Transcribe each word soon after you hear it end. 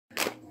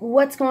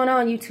What's going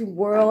on, YouTube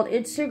world?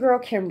 It's your girl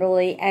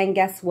Kimberly, and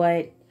guess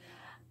what?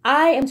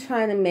 I am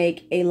trying to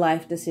make a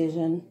life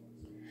decision.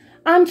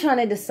 I'm trying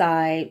to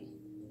decide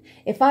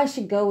if I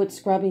should go with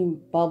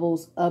Scrubbing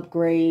Bubbles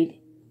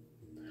upgrade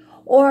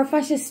or if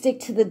I should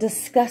stick to the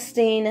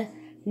disgusting,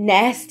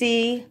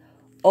 nasty,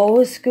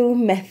 old school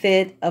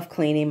method of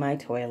cleaning my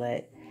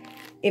toilet.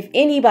 If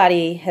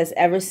anybody has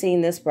ever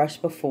seen this brush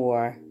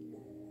before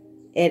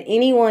at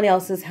anyone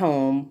else's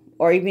home,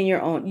 or even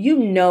your own, you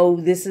know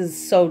this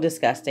is so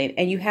disgusting,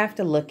 and you have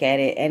to look at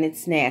it, and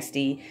it's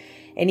nasty.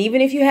 And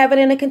even if you have it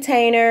in a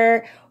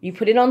container, you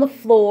put it on the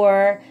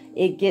floor,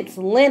 it gets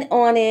lint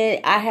on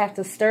it. I have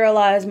to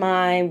sterilize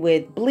mine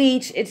with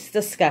bleach. It's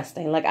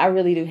disgusting. Like, I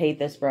really do hate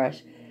this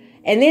brush.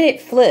 And then it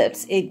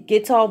flips. It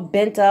gets all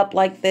bent up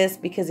like this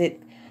because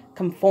it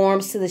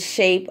conforms to the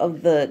shape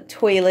of the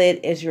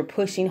toilet as you're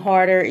pushing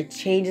harder. It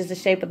changes the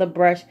shape of the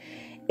brush.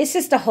 It's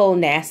just a whole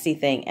nasty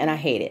thing, and I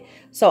hate it.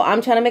 So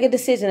I'm trying to make a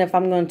decision if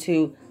I'm going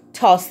to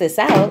toss this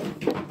out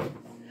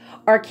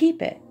or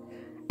keep it.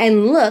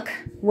 And look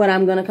what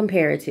I'm going to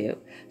compare it to.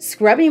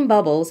 Scrubbing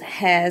Bubbles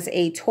has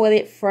a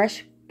toilet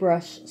fresh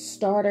brush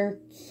starter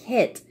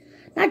kit.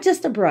 Not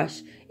just a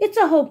brush. It's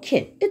a whole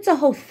kit. It's a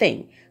whole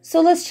thing.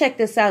 So let's check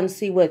this out and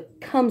see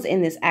what comes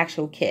in this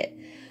actual kit.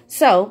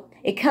 So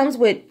it comes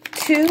with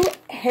 2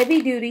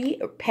 heavy-duty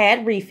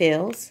pad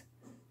refills,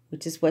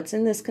 which is what's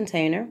in this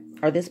container,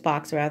 or this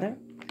box rather.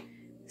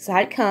 So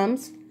it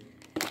comes.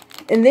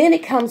 And then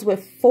it comes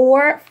with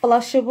 4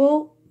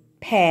 flushable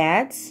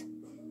pads.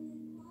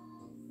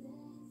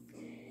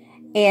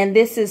 And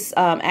this is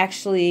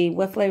actually,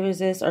 what flavor is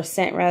this? Or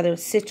scent rather,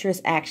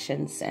 citrus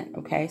action scent,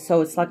 okay?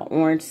 So it's like an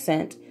orange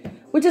scent,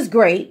 which is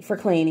great for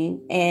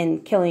cleaning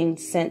and killing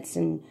scents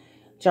and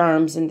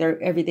germs and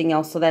everything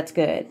else, so that's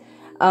good.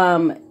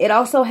 It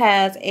also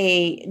has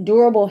a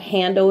durable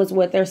handle is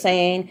what they're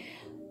saying.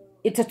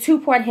 It's a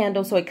 2-part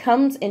handle, so it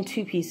comes in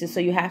 2 pieces, so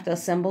you have to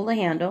assemble the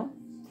handle.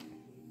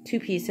 2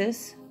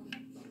 pieces.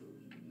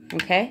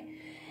 Okay?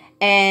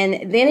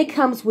 And then it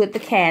comes with the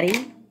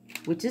caddy,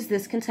 which is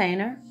this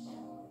container.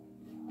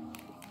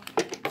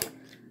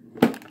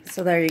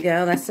 So there you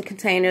go. That's the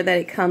container that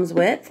it comes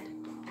with.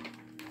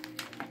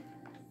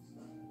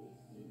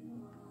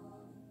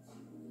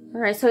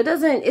 Alright, so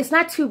it's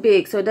not too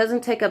big, so it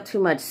doesn't take up too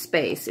much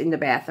space in the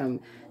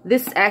bathroom.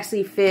 This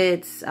actually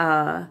fits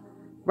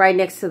right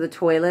next to the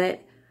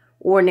toilet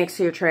or next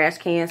to your trash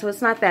can. So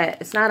it's not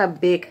a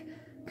big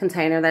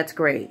container. That's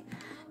great.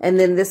 And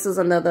then this is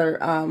another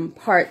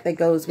part that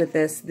goes with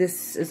this.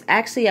 This is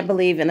actually, I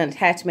believe, an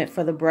attachment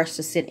for the brush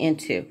to sit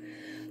into.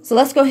 So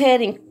let's go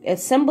ahead and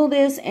assemble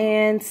this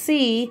and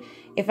see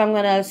if I'm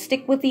going to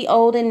stick with the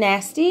old and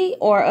nasty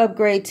or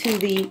upgrade to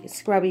the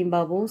Scrubbing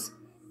Bubbles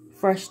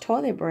fresh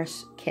toilet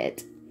brush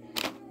kit.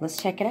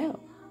 Let's check it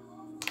out.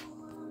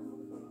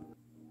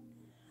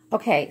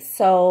 Okay,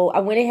 so I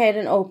went ahead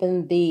and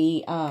opened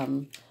the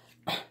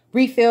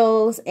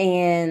refills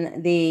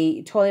and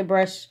the toilet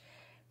brush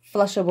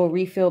flushable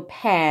refill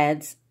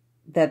pads,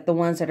 the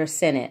ones that are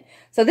scented.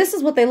 So this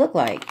is what they look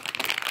like.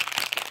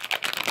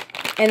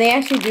 And they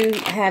actually do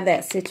have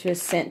that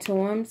citrus scent to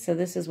them. So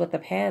this is what the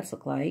pads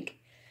look like.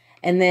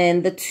 And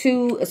then the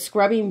 2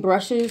 scrubbing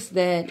brushes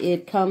that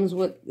it comes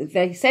with,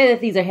 they say that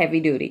these are heavy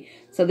duty.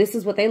 So this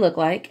is what they look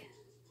like.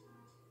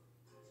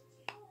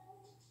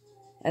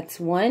 That's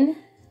 1.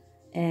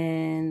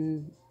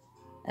 And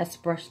that's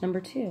brush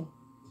number 2.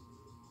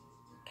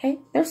 Okay,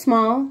 they're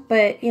small,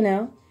 but you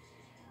know,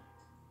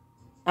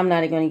 I'm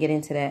not going to get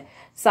into that.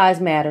 Size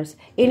matters.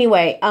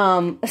 Anyway,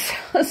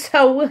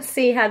 so we'll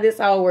see how this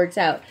all works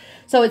out.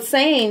 So it's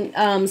saying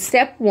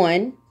step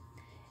 1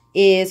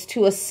 is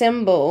to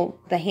assemble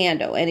the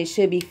handle, and it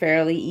should be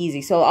fairly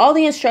easy. So all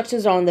the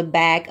instructions are on the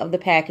back of the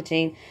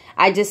packaging.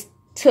 I just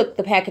took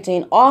the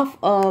packaging off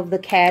of the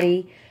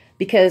caddy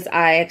because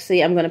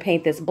I'm going to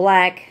paint this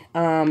black.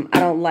 I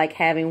don't like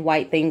having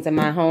white things in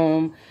my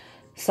home,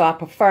 so I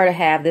prefer to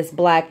have this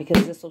black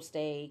because this will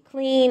stay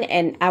clean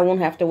and I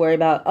won't have to worry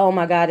about, oh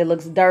my God, it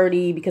looks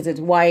dirty because it's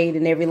white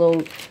and every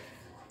little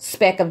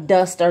speck of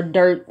dust or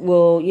dirt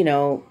will, you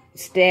know,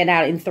 stand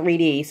out in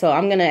 3D. So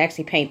I'm going to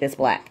actually paint this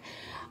black.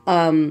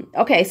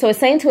 Okay, so it's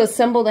saying to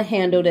assemble the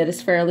handle. That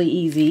is fairly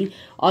easy.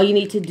 All you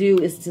need to do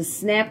is to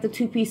snap the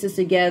 2 pieces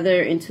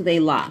together until they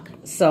lock.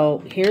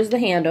 So here's the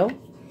handle.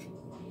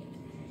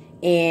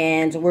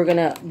 And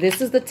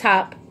this is the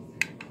top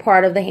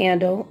part of the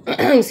handle,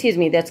 excuse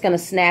me, that's going to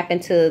snap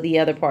into the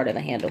other part of the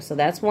handle. So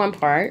that's one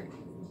part.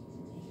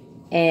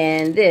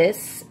 And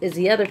this is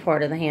the other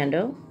part of the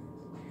handle.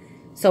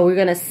 So we're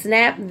going to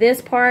snap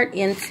this part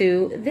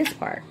into this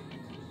part.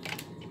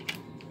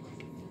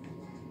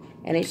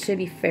 And it should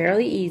be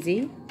fairly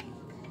easy.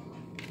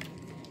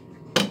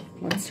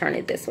 Let's turn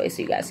it this way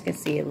so you guys can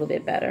see it a little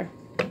bit better.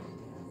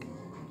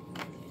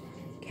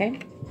 Okay.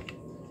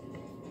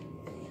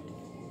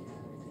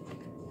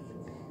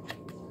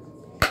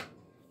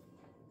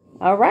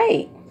 All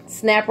right,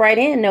 snap right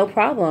in, no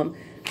problem.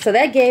 So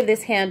that gave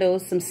this handle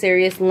some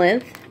serious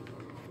length.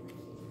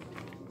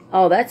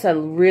 Oh, that's a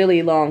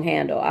really long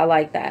handle. I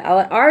like that.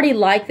 I already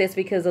like this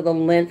because of the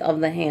length of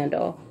the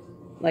handle.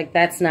 Like,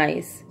 that's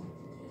nice.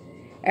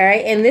 All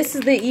right, and this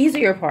is the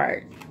easier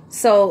part.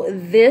 So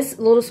this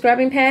little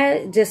scrubbing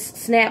pad just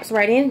snaps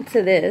right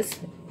into this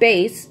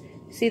base.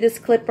 See this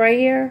clip right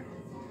here?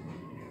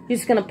 You're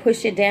just gonna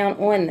push it down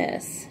on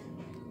this.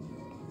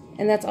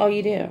 And that's all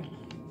you do.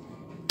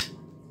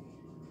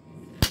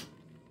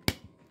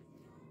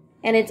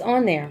 And it's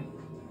on there.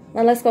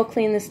 Now let's go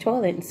clean this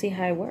toilet and see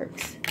how it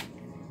works.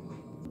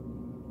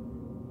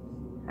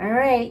 All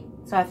right,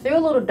 so I threw a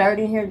little dirt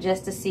in here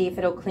just to see if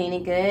it'll clean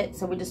it good.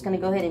 So we're just gonna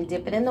go ahead and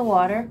dip it in the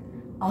water.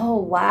 Oh,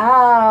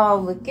 wow,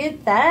 look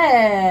at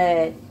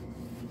that.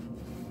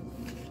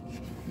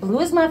 Blue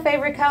is my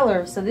favorite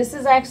color, so this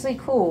is actually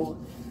cool.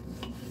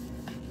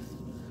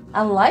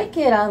 I like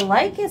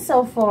it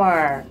so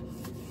far.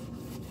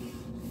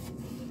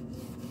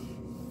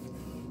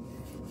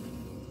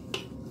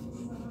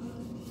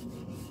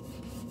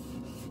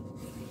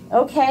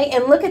 Okay,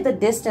 and look at the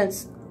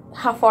distance,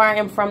 how far I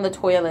am from the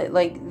toilet.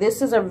 Like,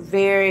 this is a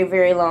very,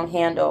 very long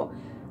handle.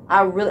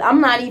 I'm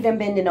not even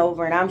bending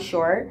over, and I'm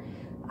short.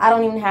 I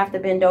don't even have to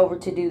bend over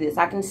to do this.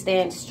 I can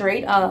stand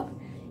straight up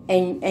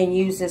and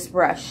use this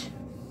brush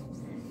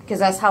because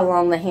that's how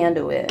long the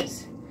handle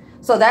is.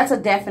 So that's a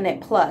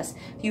definite plus.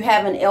 If you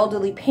have an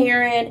elderly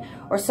parent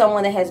or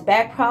someone that has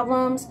back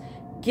problems,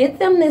 get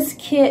them this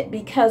kit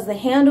because the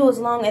handle is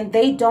long and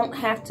they don't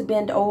have to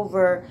bend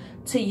over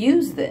to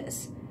use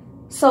this.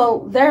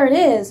 So there it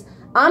is.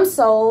 I'm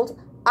sold.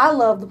 I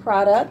love the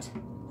product.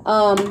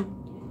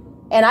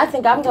 And I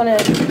think I'm going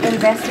to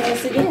invest in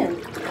this again.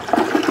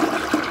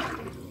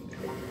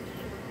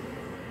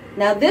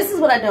 Now, this is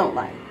what I don't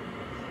like.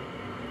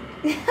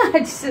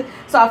 So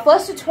I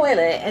flushed the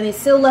toilet and it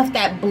still left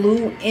that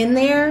blue in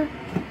there.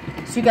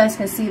 So you guys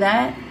can see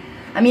that.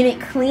 I mean,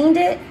 it cleaned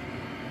it.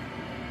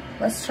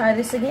 Let's try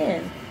this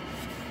again.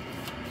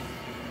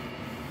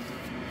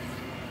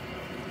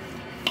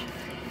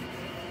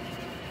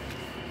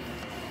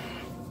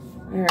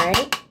 All right.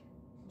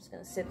 I'm just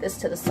going to sit this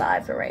to the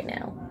side for right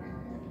now.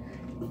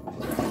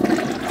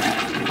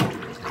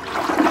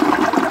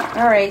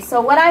 All right, so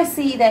what I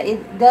see that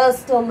it does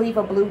still leave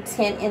a blue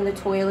tint in the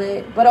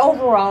toilet, but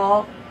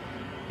overall,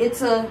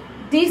 it's a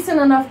decent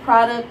enough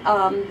product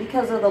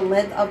because of the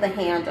length of the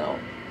handle.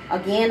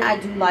 Again, I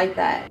do like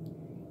that.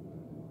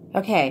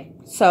 Okay,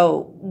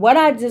 so what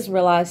I just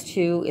realized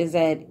too is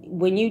that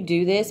when you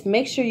do this,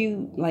 make sure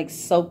you like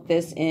soak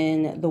this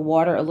in the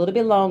water a little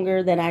bit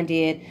longer than I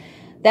did.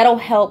 That'll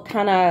help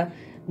kind of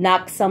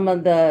knock some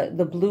of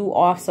the blue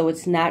off so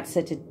it's not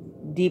such a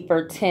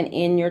deeper tint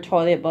in your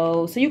toilet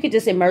bowl. So you could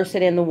just immerse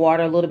it in the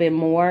water a little bit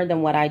more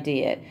than what I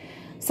did.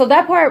 So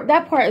that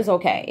part is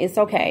okay. It's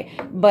okay.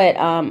 But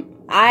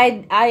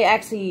I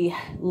actually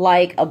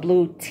like a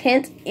blue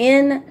tint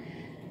in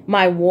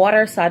my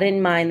water, so I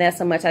didn't mind that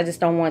so much. I just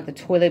don't want the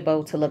toilet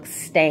bowl to look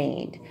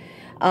stained.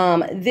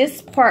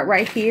 This part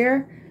right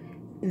here,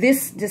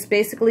 this just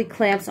basically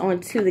clamps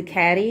onto the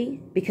caddy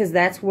because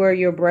that's where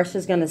your brush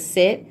is going to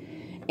sit.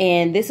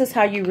 And this is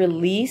how you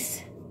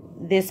release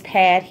this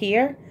pad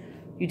here.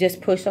 You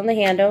just push on the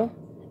handle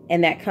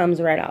and that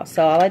comes right off.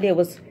 So all I did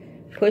was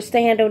push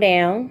the handle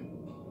down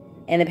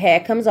and the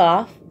pad comes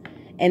off.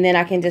 And then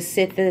I can just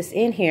sit this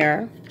in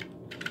here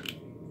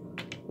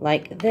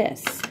like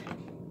this.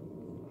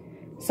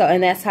 So,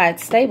 and that's how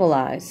it's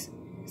stabilized.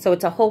 So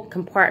it's a whole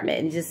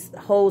compartment. It just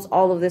holds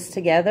all of this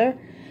together.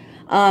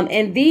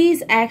 And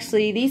these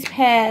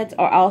pads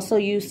are also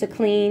used to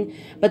clean,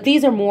 but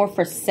these are more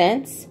for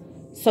scents.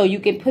 So you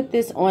can put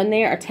this on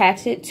there,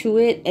 attach it to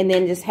it, and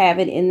then just have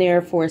it in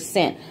there for a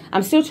scent.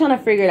 I'm still trying to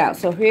figure it out.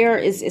 So here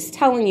it's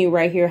telling you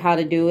right here how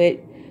to do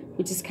it,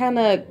 which is kind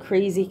of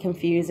crazy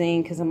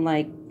confusing because I'm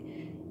like,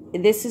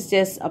 this is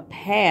just a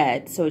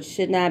pad, so it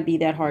should not be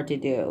that hard to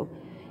do.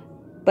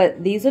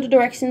 But these are the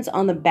directions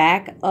on the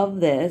back of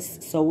this,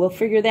 so we'll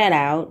figure that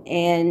out.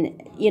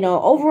 And, you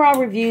know, overall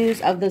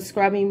reviews of the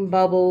Scrubbing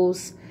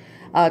Bubbles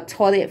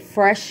Toilet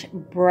Fresh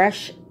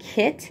Brush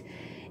Kit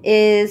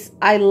is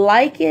I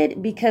like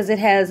it because it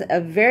has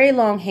a very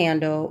long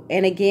handle.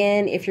 And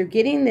again, if you're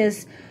getting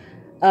this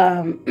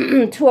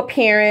to a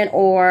parent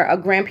or a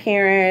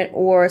grandparent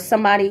or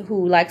somebody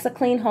who likes a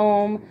clean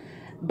home,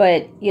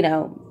 but, you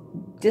know,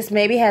 just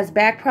maybe has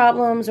back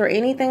problems or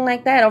anything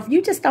like that, or if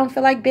you just don't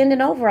feel like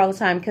bending over all the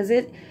time, because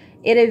it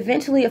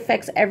eventually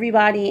affects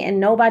everybody and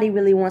nobody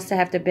really wants to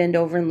have to bend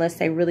over unless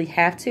they really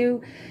have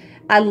to.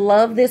 I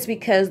love this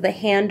because the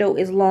handle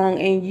is long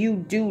and you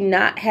do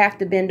not have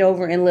to bend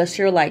over unless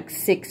you're like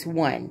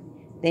 6'1".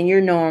 Then you're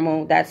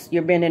normal.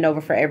 You're bending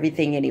over for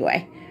everything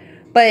anyway.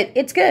 But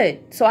it's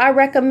good. So I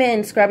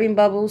recommend Scrubbing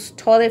Bubbles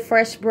Toilet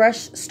Fresh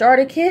Brush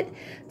Starter Kit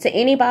to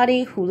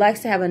anybody who likes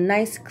to have a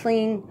nice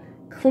clean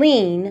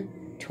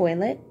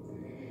toilet.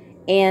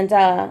 And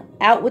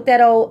out with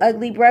that old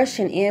ugly brush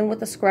and in with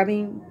the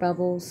Scrubbing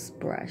Bubbles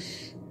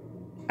brush.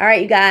 All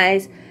right, you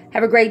guys.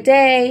 Have a great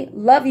day.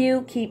 Love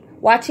you. Keep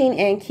watching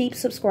and keep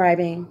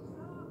subscribing.